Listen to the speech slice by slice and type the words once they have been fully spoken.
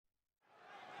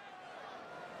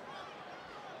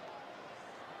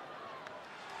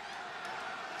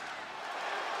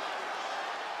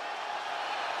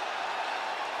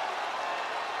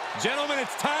Gentlemen,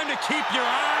 it's time to keep your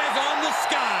eyes on the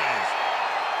skies.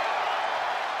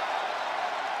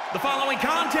 The following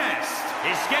contest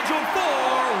is scheduled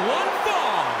for one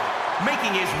fall.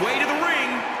 Making his way to the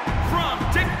ring from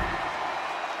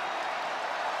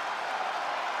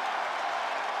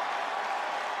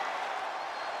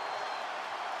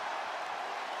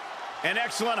An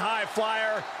excellent high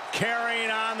flyer,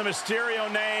 carrying on the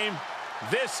Mysterio name.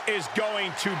 This is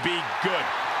going to be good.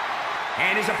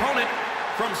 And his opponent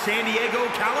from San Diego,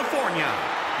 California,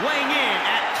 weighing in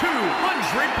at 200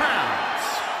 pounds,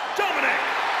 Dominic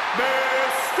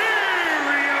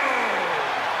Mysterio.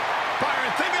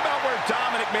 Byron, think about where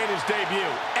Dominic made his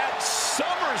debut, at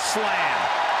SummerSlam.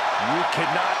 You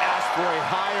could not ask for a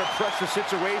higher pressure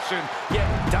situation, yet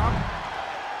Dominic...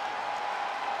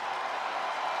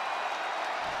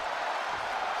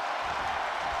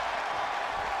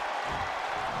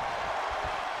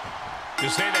 To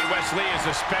say that Wes Lee is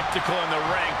a spectacle in the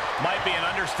ring might be an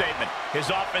understatement. His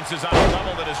offense is on a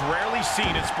level that is rarely seen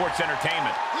in sports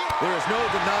entertainment. There is no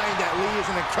denying that Lee is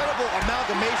an incredible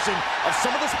amalgamation of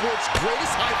some of the sport's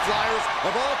greatest high flyers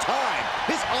of all time.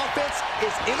 His offense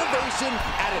is innovation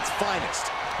at its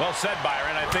finest. Well said,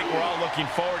 Byron. I think we're all looking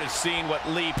forward to seeing what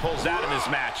Lee pulls out in this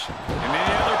match. And in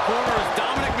the other corner is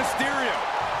Dominic Mysterio,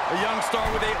 a young star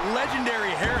with a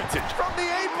legendary heritage. From the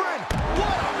apron,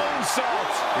 What a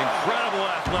moonsault! Incredible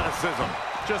athleticism.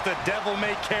 Just a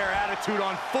devil-may-care attitude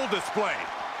on full display.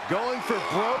 going for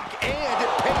broke, and it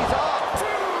pays off.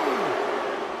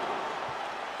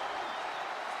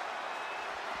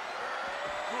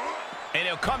 And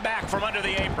he'll come back from under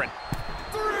the apron.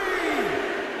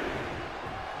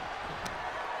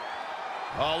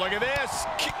 Oh, look at this.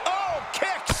 Oh,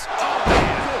 kicks. Oh,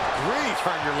 man. Good grief.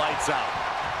 Turn your lights out.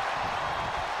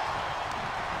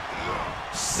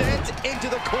 Sent into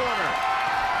the corner.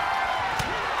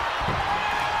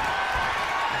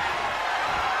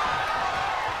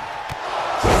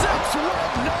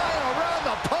 Nine around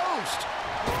the post.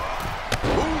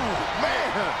 Ooh,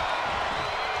 man.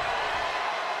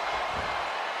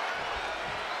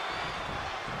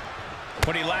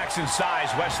 What he lacks in size,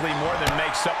 Wes Lee more than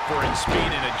makes up for in speed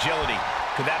and agility.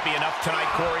 Could that be enough tonight,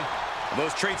 Corey?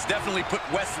 Those traits definitely put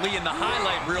Wes Lee in the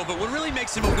highlight reel, but what really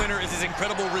makes him a winner is his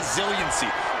incredible resiliency.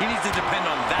 He needs to depend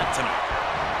on that tonight.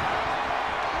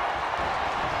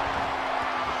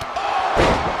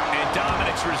 And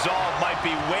Dominic's resolve might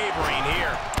be wavering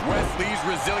here. Wes Lee's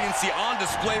resiliency on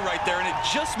display right there, and it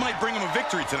just might bring him a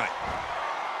victory tonight.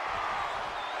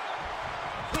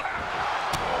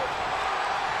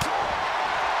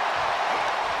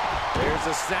 There's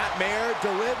a snapmare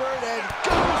delivered and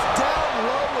goes down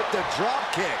low with the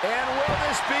drop kick. And will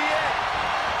this be it?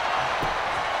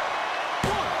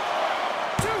 1,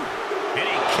 2. And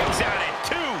he kicks out at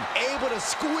 2. Able to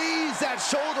squeeze that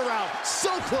shoulder out.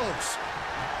 So close.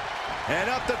 And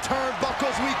up the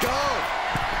turnbuckles we go.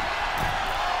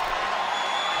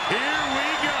 Here we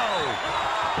go.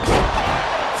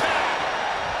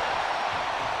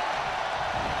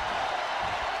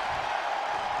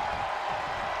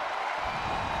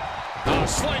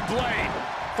 Sling blade,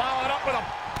 followed up with a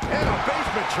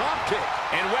basement drop kick.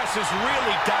 And Wes is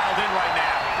really dialed in right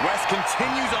now. Wes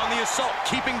continues on the assault,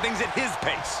 keeping things at his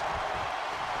pace.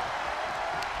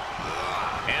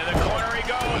 In the corner he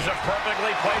goes, a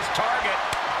perfectly placed target.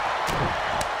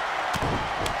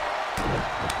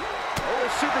 Oh,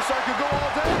 this superstar could go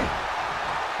all day.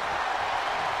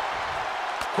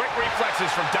 Quick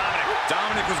reflexes from Dominic.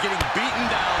 Dominic was getting beaten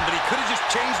down, but he could have just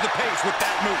changed the pace with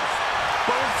that move.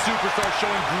 Both superstars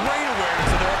showing great awareness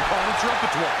of their opponent's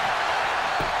repertoire.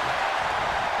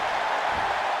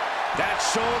 That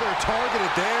shoulder targeted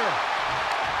there.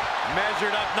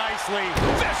 Measured up nicely.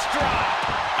 Fist drop.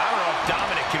 I don't know if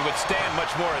Dominic can withstand much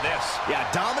more of this. Yeah,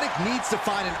 Dominic needs to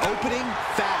find an opening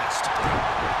fast.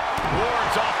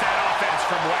 Wards off that offense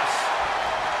from Wes.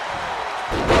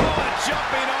 Oh, a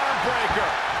jumping arm breaker.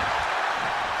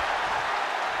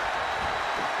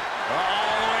 All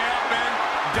the way up and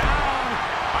down.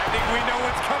 I think we know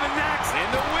what's coming next. In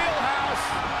the wheelhouse.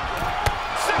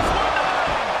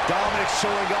 619. Dominic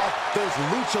showing off those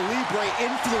Lucha Libre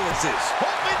influences.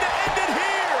 Hoping to end it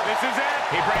here. This is it.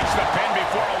 He breaks the pin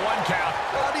before a 1 count.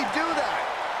 How'd he do that?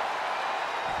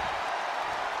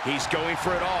 He's going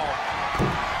for it all.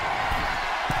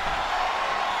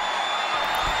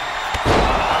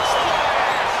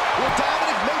 Will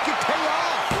Dominic make it pay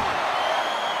off?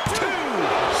 2.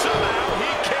 Somehow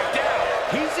he kicked out.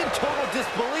 He's in total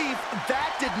disbelief.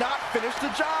 That did not finish the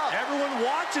job. Everyone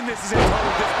watching this is in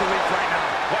total disbelief right now.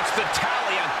 What's the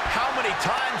tally on how many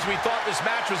times we thought this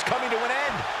match was coming to an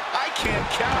end? I can't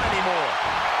count anymore.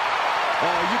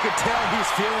 Oh, you can tell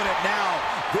he's feeling it now.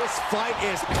 This fight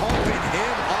is pumping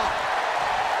him up.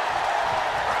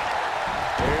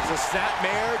 There's a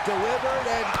snapmare delivered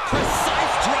and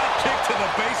Precise drop kick to the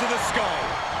base of the skull.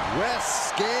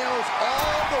 Wes scales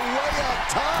all the way up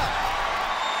top.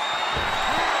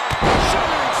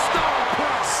 Shooting star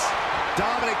press.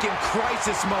 Dominic in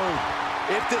crisis mode.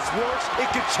 If this works, it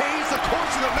could change the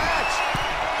course of the match.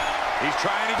 He's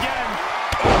trying again.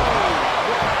 Oh,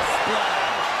 what a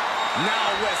splash. Now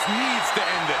Wes needs to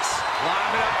end this.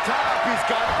 Climbing up top, he's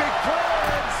got big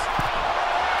plans.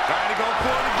 Trying to go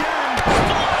for it again.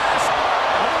 Splash!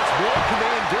 How much more can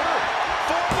they endure?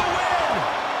 For the win.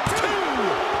 2.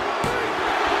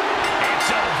 It's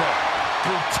over.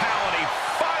 Brutality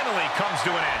finally comes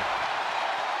to an end.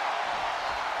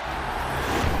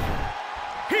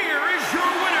 Here is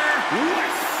your winner,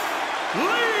 Wes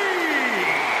Lee!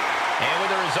 And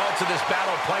with the results of this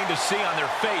battle plain to see on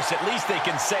their face, at least they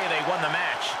can say they won the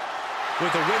match.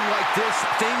 With a win like this,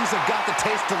 things have got to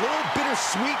taste a little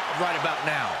bittersweet right about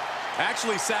now.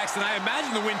 Actually, Saxton, I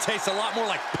imagine the win tastes a lot more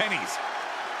like pennies.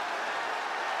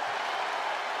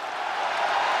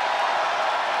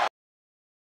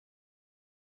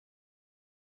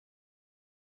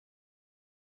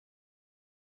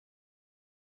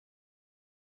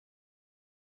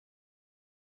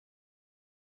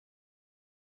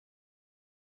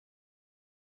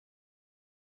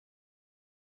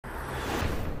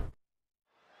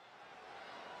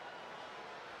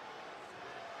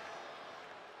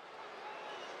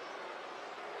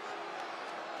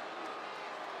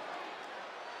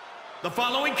 The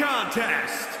following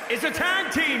contest is a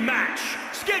tag team match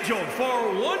scheduled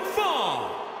for one fall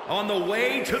on the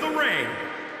way to the ring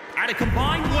at a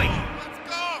combined weight. Let's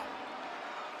go!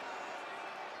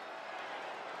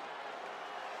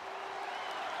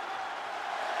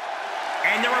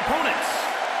 And their opponents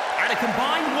at a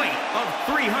combined weight of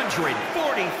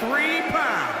 343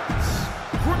 pounds.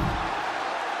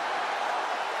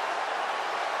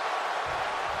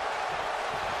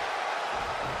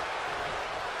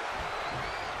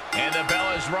 And the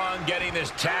bell is rung, getting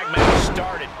this tag match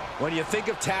started. When you think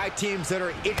of tag teams that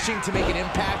are itching to make an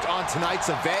impact on tonight's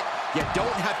event, you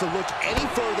don't have to look any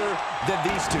further than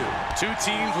these two. Two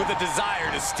teams with a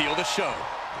desire to steal the show.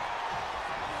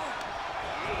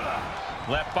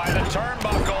 Left by the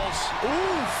turnbuckles.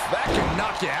 Oof, that can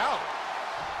knock you out.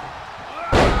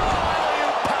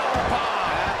 Powerbomb.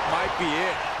 That might be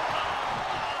it.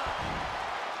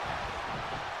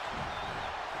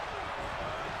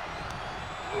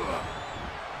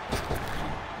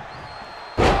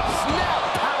 Snap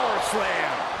power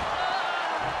slam.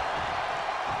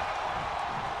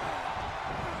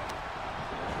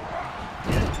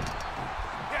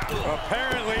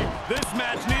 Apparently, this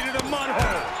match needed a mud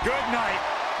hole. Good night.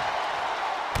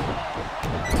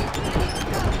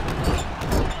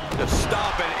 Just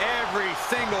stomping every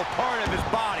single part of his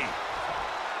body.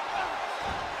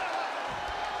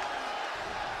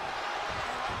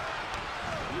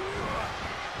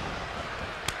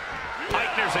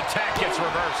 Eichner's attack gets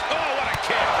reversed. Oh, what a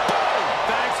kick.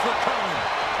 Thanks for coming.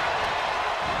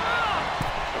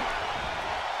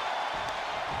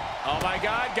 Oh, my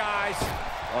God, guys.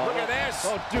 Look at this.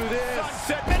 Don't do this.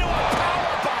 Sunset into a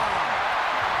powerbomb.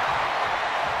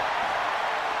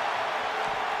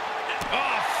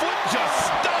 Oh, foot just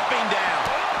stomping down.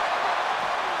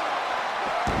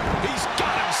 He's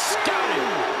got him scouted.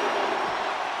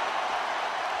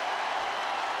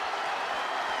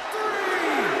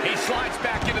 He slides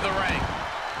back into the ring.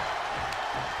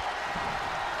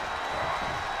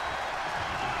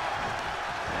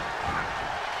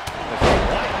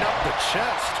 Lighten up the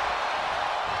chest.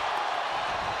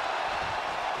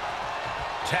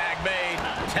 Tag made.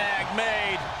 Tag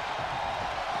made.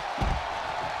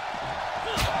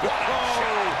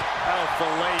 Oh, that'll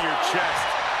fillet your chest.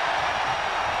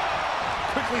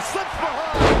 Quickly slips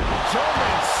behind.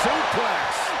 German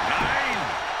suplex. 9.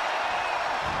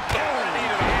 Got a knee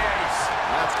to the hands.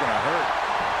 That's going to hurt.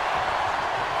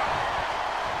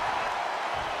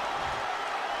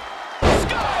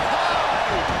 Sky high.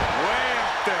 Way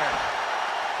up there.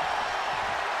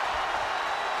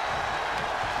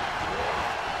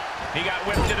 He got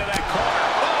whipped into that corner.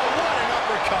 Oh, what an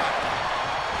uppercut.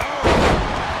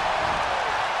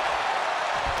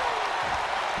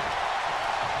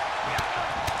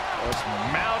 Was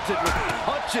mounted with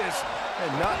punches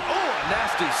and not, oh, a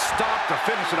nasty stop to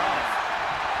finish it off.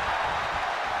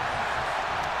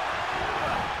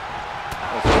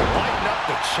 Lighten up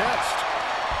the chest.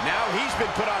 Now he's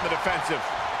been put on the defensive.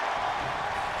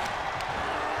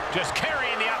 Just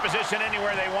carrying the opposition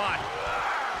anywhere they want.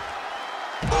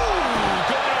 Ooh,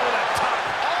 going over the top,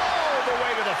 all the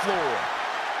way to the floor.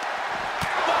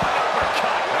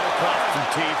 Uppercut. That'll cost some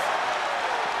teeth.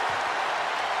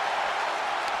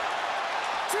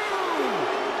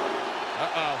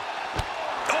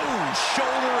 Oh,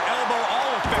 shoulder, elbow,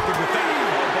 all effective with that.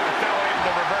 Now able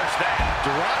to reverse that.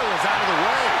 Dorado is out of the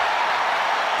way.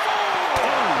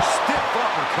 Oh, stiff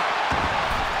uppercut.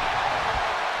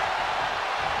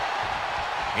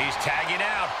 He's tagging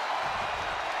out.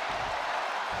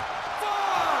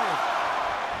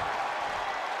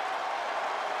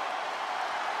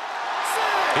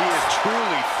 He is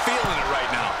truly feeling it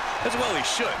right now. As well he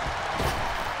should.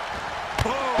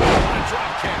 Boom!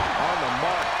 Drop kick on the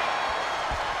mark.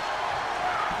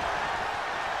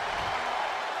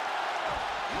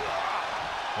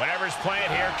 Whatever's playing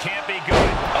here can't be good.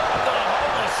 Oh,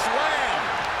 the slam.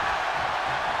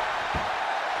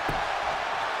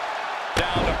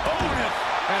 Down to opponent.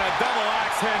 And a double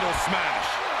axe handle smash.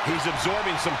 He's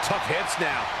absorbing some tough hits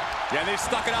now. Yeah, they've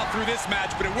stuck it out through this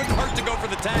match, but it wouldn't hurt to go for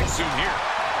the tag soon here.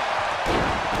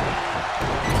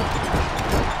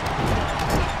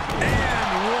 And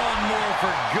one more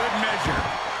for good measure.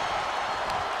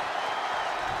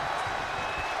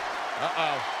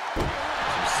 Uh-oh.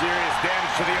 Some serious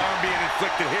damage to the arm being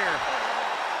inflicted here.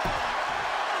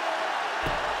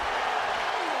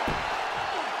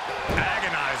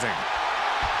 Agonizing.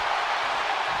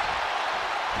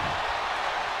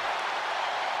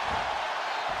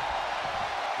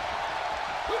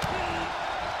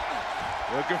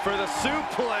 Looking for the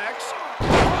suplex. Oh,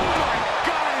 my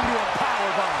God, into a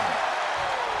powerbomb.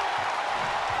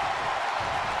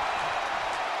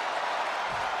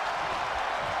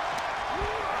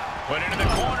 Put into the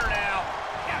corner now.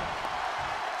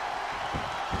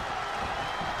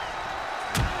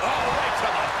 Oh, right to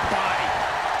the body.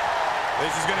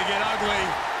 This is going to get ugly.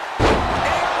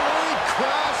 Airway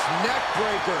cross neck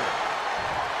breaker.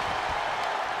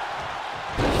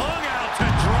 Hung out to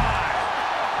dry.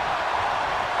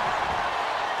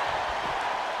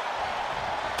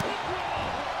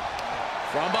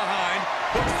 From behind,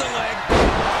 hooks the leg.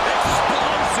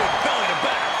 Explosive belly to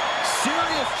back.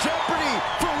 Serious jeopardy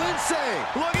for Lindsay.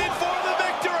 Looking for the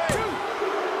victory. 2,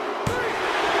 3.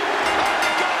 Oh,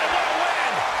 my God, what a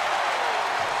win!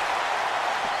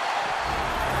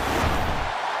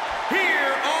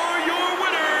 Here are your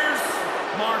winners,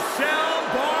 Marcel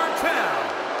Bartel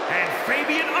and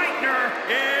Fabian Aichner,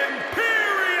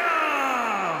 Imperium!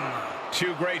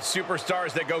 Two great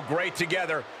superstars that go great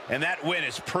together, and that win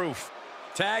is proof.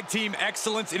 Tag team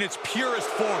excellence in its purest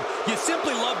form. You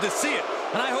simply love to see it.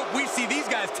 And I hope we see these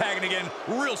guys tagging again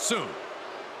real soon.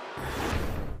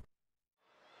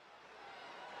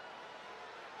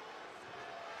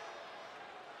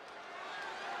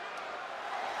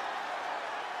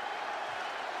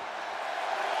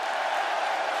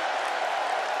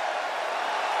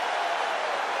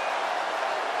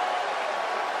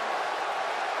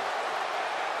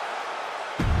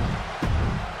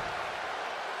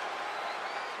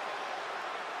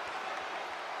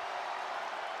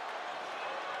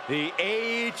 The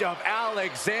age of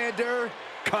Alexander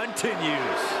continues.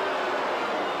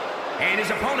 And his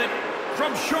opponent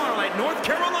from Charlotte, North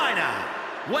Carolina,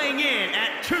 weighing in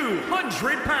at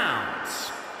 200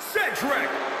 pounds, Cedric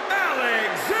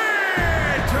Alexander!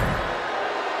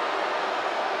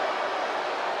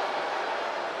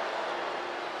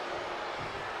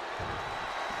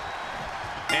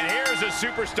 And here's a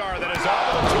superstar that has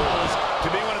all the tools to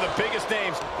be one of the biggest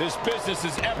names this business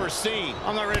has ever seen.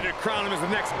 I'm not ready to crown him as the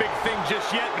next big thing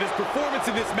just yet, but his performance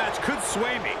in this match could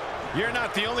sway me. You're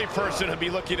not the only person to be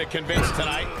looking to convince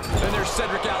tonight. Then there's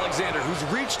Cedric Alexander, who's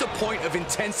reached a point of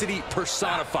intensity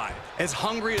personified. As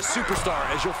hungry a superstar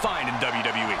as you'll find in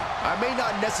WWE. I may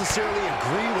not necessarily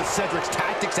agree with Cedric's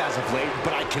tactics as of late,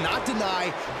 but I cannot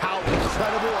deny how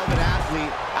incredible of an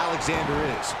athlete Alexander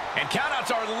is. And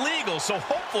countouts are legal, so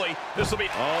hopefully this will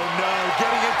be... Oh no,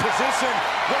 getting in position.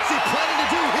 What's he planning to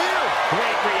do here?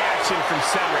 Great reaction from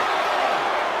Cedric.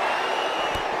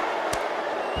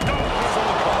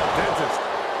 Dentist.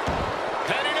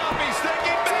 Heading up, he's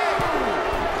thinking big.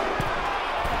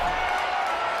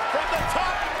 From the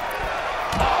top.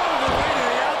 All the way to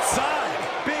the outside.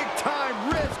 Big time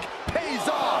risk pays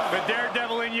off. The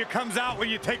daredevil in you comes out when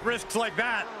you take risks like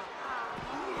that.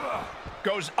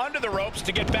 Goes under the ropes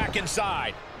to get back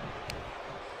inside.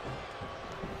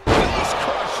 Face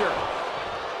crusher.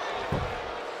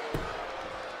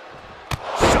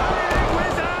 Shining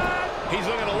Wizard! He's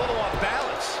looking a little off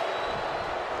balance.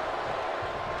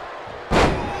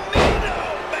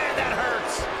 Man, that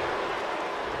hurts.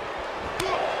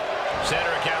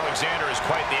 Cedric Alexander is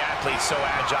quite the athlete, so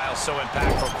agile, so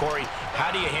impactful. Corey,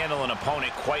 how do you handle an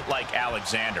opponent quite like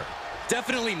Alexander?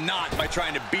 Definitely not by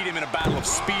trying to beat him in a battle of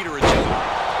speed or agility.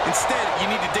 Instead, you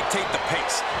need to dictate the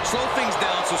pace. Slow things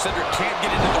down so Cedric can't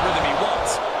get into the rhythm he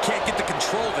wants, can't get the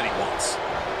control that he wants.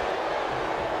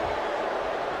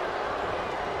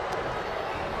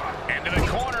 Into the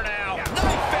corner now.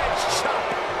 Knife edge chop.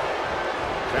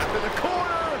 Tap in the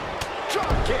corner. Drop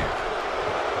kick.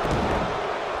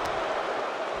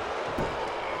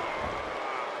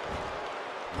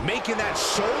 Making that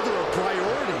shoulder a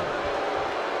priority.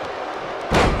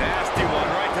 Nasty one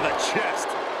right to the chest.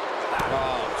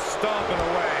 Oh, stomping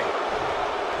away.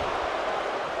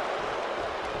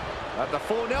 Got the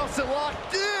full Nelson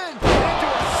locked in. Into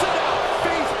a sit-out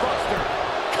face buster.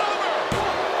 Cover.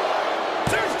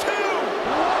 There's two.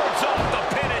 Wards off the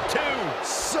pin at 2.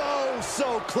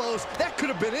 So close. That could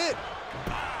have been it.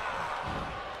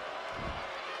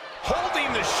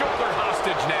 Holding the shoulder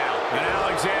hostage now. And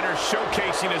Alexander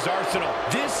showcasing his arsenal.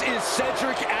 This is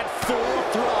Cedric at full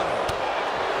throttle.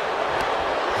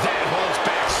 That holds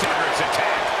back Cedric's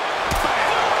attack.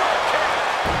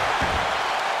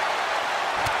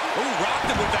 Ooh,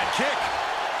 rocked him with that kick.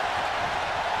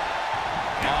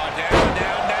 Oh,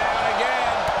 down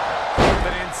again.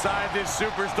 But inside, this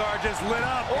superstar just lit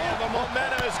up. Oh, the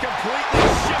momentum is completely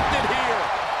shifted here.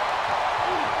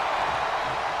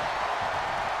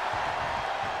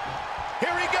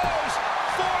 Here he goes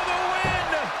for the win.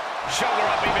 Shoulder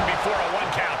up even before a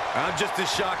 1 count. I'm just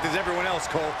as shocked as everyone else,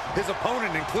 Cole, his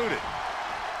opponent included.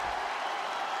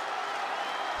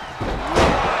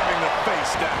 Driving the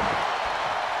face down.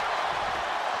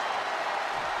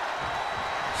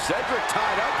 Cedric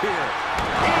tied up here.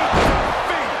 Eats the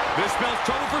feet. This spells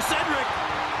trouble for Cedric.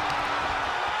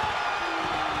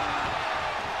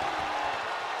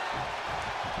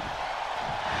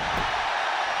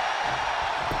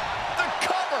 The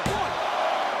cover. 1,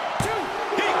 2.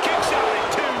 He kicks out at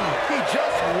 2. He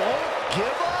just won't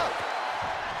give up.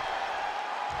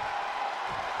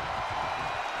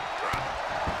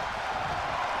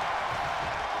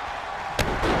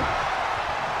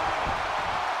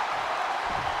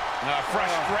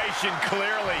 Frustration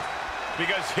clearly,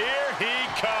 because here he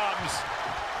comes.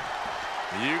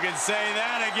 You can say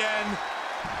that again.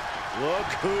 Look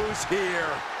who's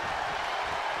here.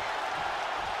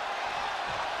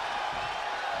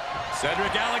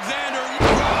 Cedric Alexander.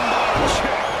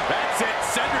 That's it.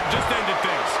 Cedric just ended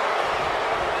things.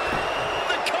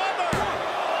 The cover.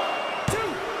 1,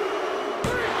 2,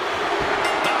 3.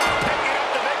 Picking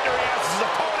up the victory as his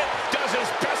opponent does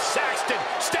his best. Saxton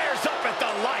stares up at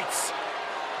the lights.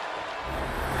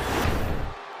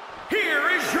 Here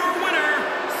is your winner,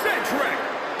 Cedric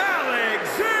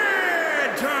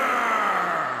Alexander!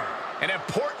 An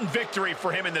important victory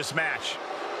for him in this match.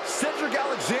 Cedric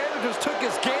Alexander just took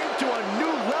his game to a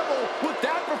new level with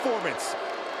that performance.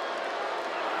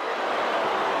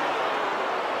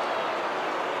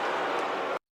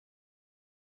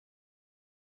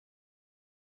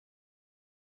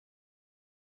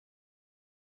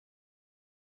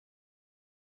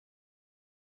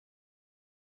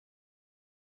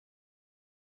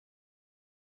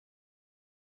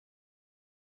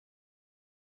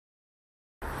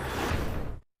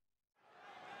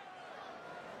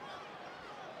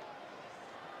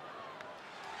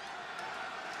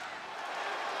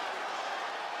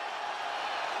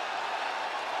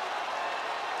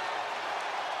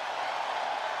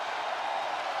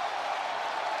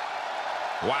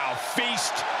 Wow,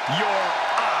 feast your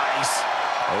eyes.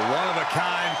 A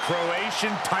one-of-a-kind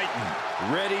Croatian titan.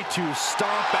 Ready to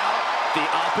stomp out the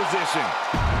opposition.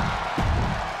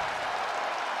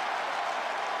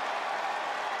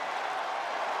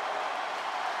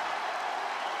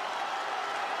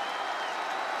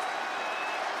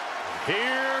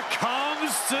 Here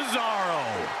comes Cesaro.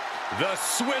 The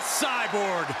Swiss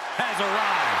cyborg has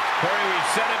arrived. Corey,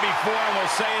 we've said it before and we'll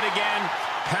say it again.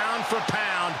 Pound for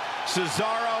pound,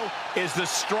 Cesaro is the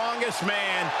strongest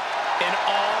man in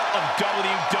all of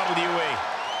WWE.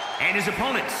 And his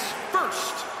opponents,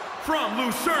 first, from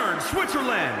Lucerne,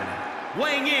 Switzerland,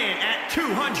 weighing in at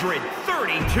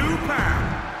 232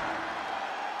 pounds.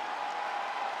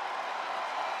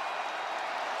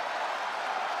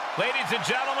 Ladies and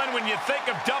gentlemen, when you think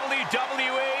of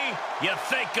WWE, you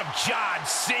think of John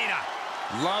Cena.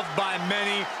 Loved by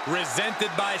many,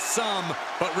 resented by some,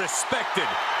 but respected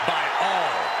by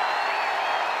all.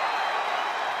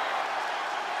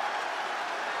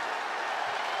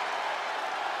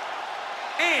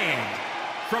 And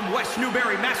from West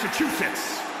Newbury,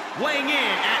 Massachusetts, weighing in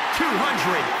at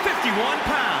 251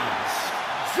 pounds,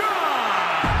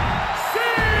 John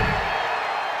Cena!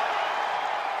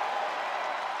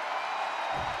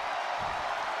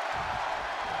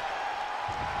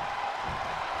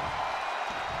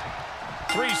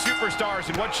 three superstars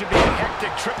in what should be a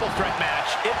hectic triple threat match.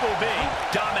 It will be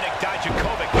Dominik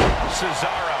Dijakovic,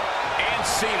 Cesaro, and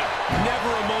Cena. Never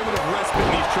a moment of respite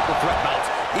in these triple threat bouts.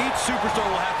 Each superstar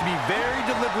will have to be very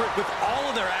deliberate with all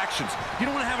of their actions. You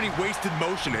don't want to have any wasted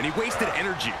motion, any wasted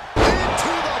energy.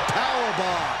 Into the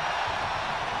powerbomb.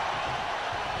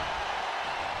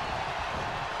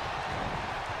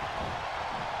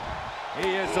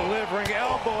 He is delivering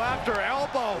elbow after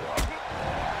elbow.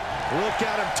 Look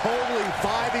at him totally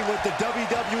vibing with the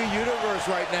WWE Universe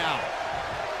right now.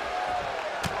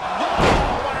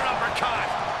 Oh, what an uppercut!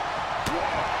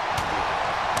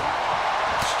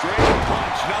 Straight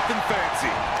punch, nothing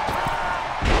fancy.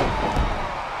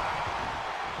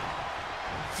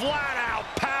 Flat out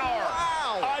power.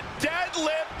 Wow. A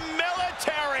deadlift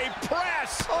military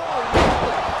press.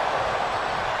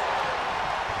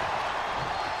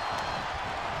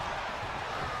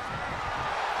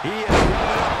 He is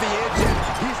revving up the engine.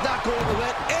 He's not going to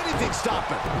let anything stop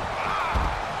him.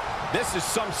 This is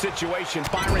some situation.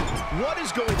 Byron, what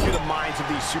is going through the minds of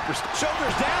these superstars?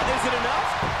 Shoulders down, is it enough?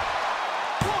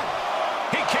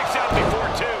 He kicks out before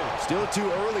two. Still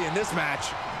too early in this match.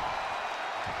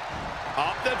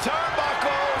 Up the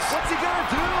turnbuckles. What's he gonna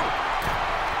do?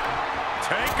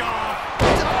 Take off.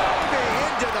 Diving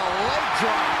into the leg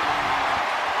drop.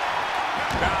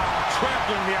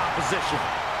 Trampling the opposition.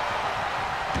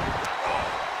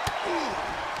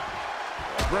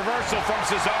 Reversal from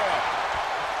Cesaro.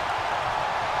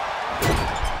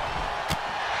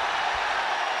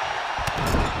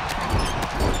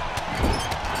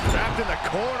 Trapped in the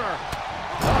corner.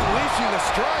 Unleashing the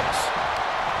strikes.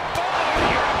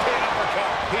 European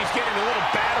uppercut. He's getting a little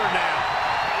battered now.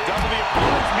 Double the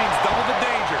approach means double the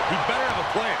danger. He better have a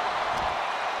plan.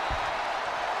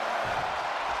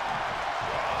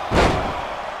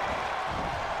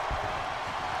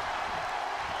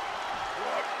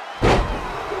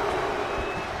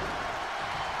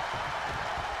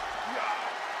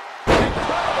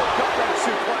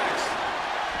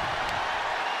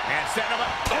 Set him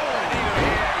up. Oh, and he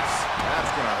is.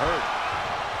 That's gonna hurt.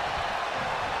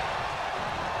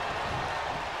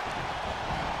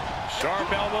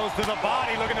 Sharp elbows to the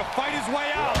body, looking to fight his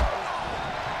way out.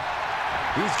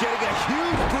 He's getting a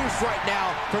huge boost right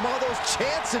now from all those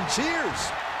chants and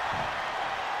cheers.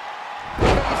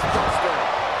 Facebuster.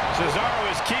 Cesaro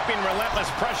is keeping relentless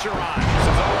pressure on.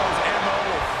 Cesaro's MO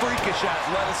of freakish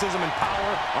athleticism and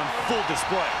power on full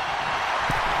display.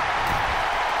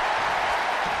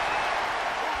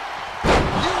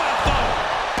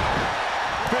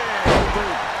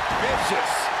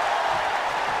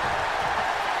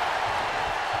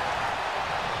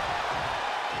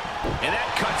 And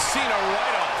that cuts Cena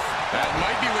right off. That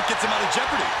might be what gets him out of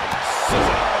jeopardy.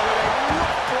 Cesaro with a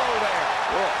rough blow there.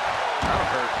 Whoa, that'll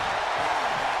hurt.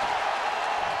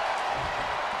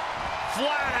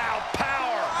 Flat out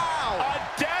power. Wow. A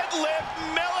deadlift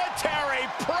military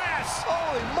press.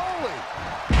 Holy moly.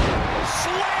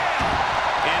 Slam.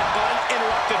 An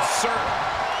uninterrupted serve.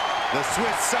 The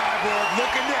Swiss Cyborg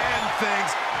looking to end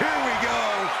things. Here we go.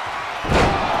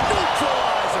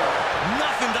 Neutralizer.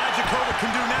 Nothing Dijakovic can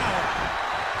do now.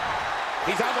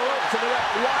 He's on the ropes and the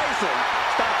ref wisely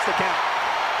stops the count.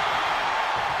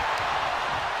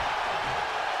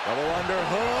 Double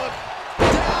underhook.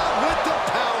 Down with the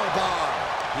powerbomb.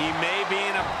 He may be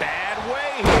in a bad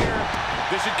way here.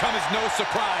 This should come as no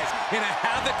surprise. In a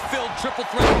havoc-filled triple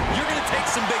threat, you're going to take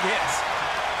some big hits.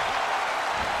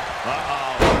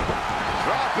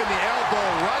 Dropping the elbow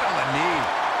right on the knee.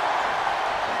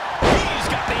 He's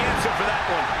got the answer for that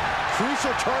one.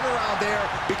 Crucial turnaround there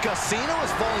because Cena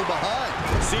was falling behind.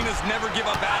 Cena's never give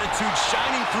up attitude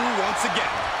shining through once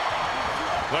again.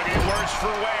 Looking worse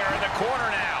for wear in the corner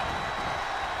now.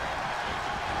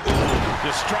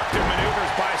 Destructive maneuvers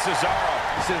by Cesaro.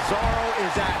 Cesaro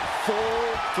is at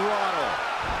full throttle.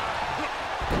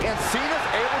 And Cena's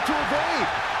able to evade.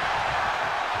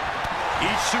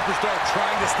 Each superstar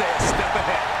trying to stay a step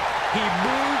ahead. He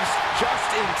moves just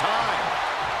in time.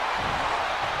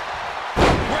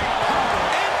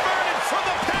 Inverted from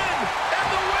the pin and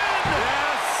the win.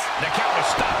 Yes. The count was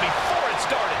stopped before it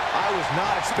started. I was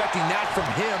not expecting that from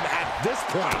him at this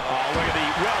point. Oh, look at the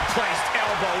well-placed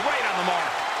elbow right on the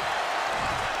mark.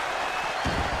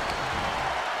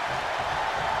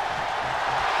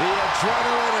 The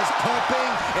adrenaline is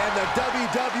pumping, and the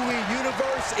WWE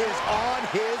Universe is on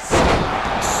his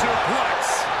side.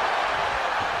 Suplex.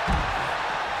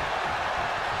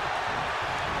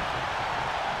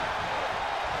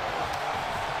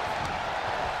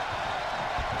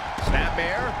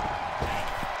 Snapmare.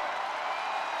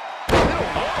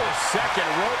 Oh, second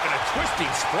rope and a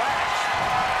twisting splash.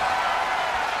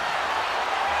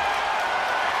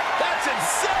 That's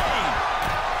insane.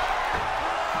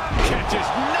 Catches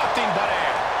nothing but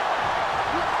air.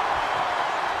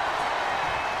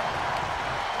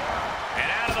 And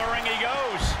out of the ring he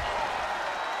goes.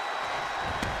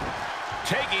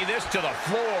 Taking this to the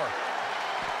floor.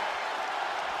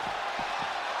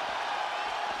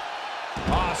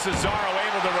 Oh, Cesaro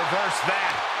able to reverse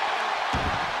that.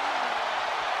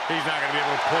 He's not going to be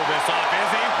able to pull this off, is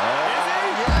he? Is he?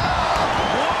 Yeah.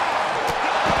 Whoa!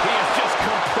 He has just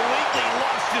completely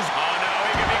lost his... Oh, no,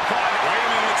 he can be caught. Wait a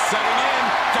minute, it's setting in.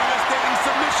 Devastating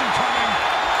submission coming.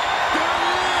 There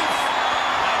it is!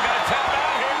 I'm going to tap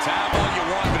out here. Tap all you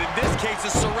want, but in this case,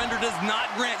 a surrender does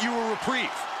not grant you a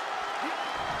reprieve.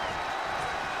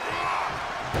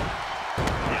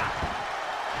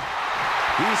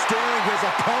 He's staring his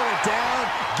opponent down,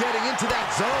 getting into that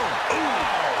zone. Ooh,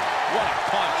 what a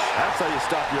punch. That's how you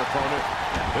stop your opponent.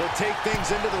 He'll take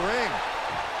things into the ring.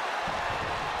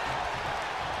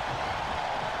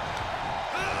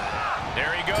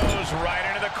 There he goes, right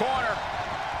into the corner.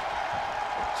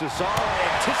 Cesaro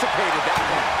anticipated that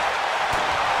one.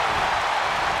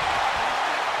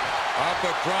 Up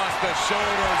across the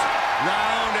shoulders,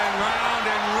 round and round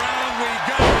and round we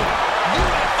go.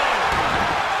 Beautiful.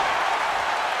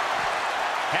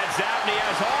 Heads out, and he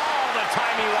has all the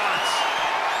time he wants.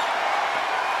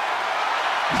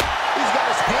 He's got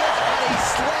his hands on a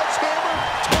sledgehammer.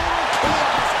 Total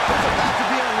chaos is about to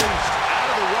be unleashed. Out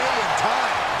of the way in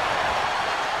time.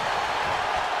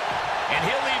 And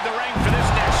he'll leave the ring for this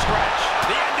next stretch.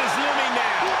 The end is looming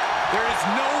now. There is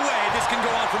no way this can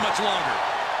go on for much longer.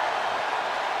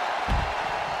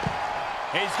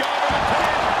 He's going for the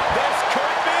pin. This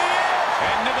could be it.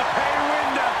 Into the pay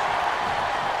window.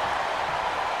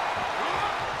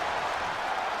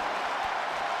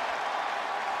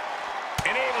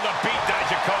 And able to beat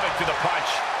Dijakovic to the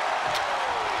punch.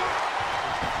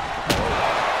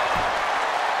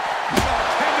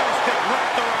 Kendo stick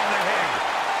wrapped around the head.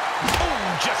 Boom,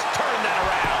 just turn that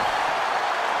around.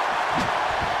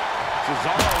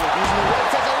 Cesaro using the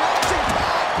ropes as a launching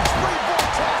pad. Springboard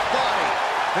cross body.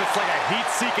 It's like a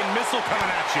heat-seeking missile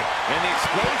coming at you. And the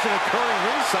explosion occurring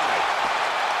ringside.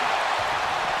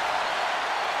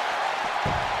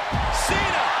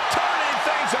 Cena turning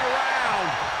things around.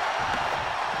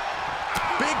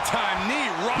 Big-time knee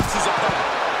rocks his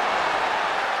opponent.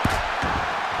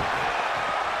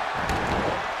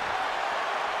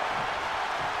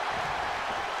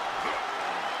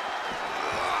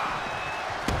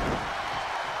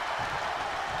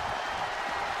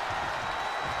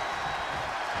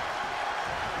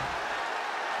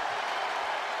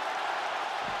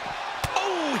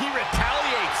 Oh, he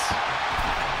retaliates.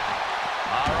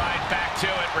 All right, back to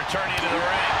it, returning to the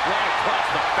ring. Right across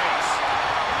the face.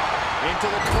 Into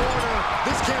the corner.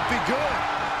 This can't be good.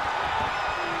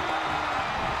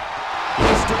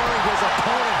 He's staring his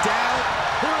opponent down.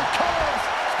 Here it comes.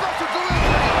 Special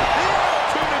delivery. The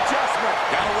attitude adjustment.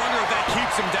 Gotta wonder if that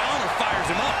keeps him down or fires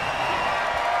him up.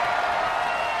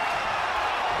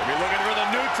 We'll be looking for the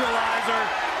neutralizer.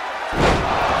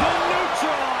 The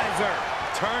neutralizer.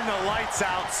 Turn the lights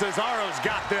out. Cesaro's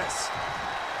got this.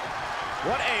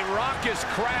 What a raucous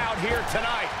crowd here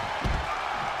tonight.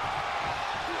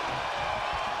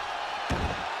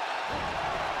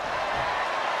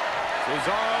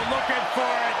 Cesaro looking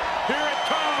for it. Here it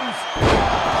comes.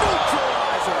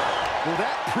 Neutralizer. Will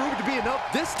that prove to be enough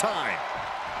this time?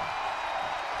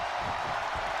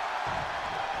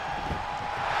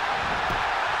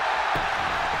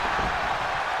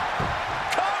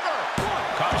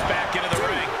 Comes back into the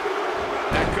ring.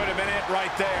 That could have been it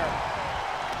right there.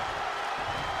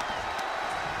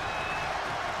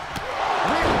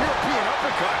 Real European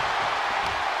uppercut.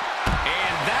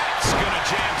 And that's going to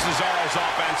jam Cesaro's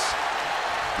offense.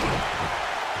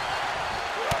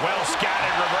 Well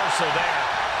scattered reversal there.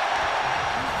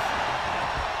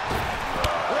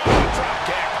 Running drop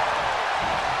kick.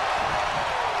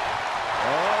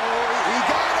 Oh, he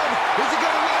got him. Is he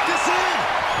going to lock this in?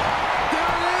 There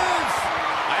it is.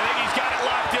 I think he's got it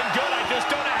locked in good. I just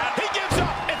don't know how. He gives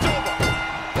up. It's over.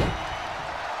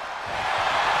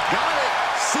 Got it.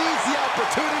 Seize the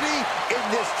opportunity in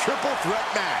this triple threat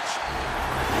match.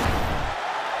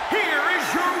 Here is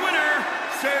your winner,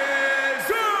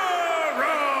 Cesaro!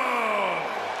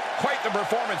 Quite the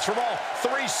performance from all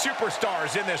three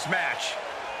superstars in this match.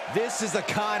 This is the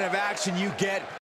kind of action you get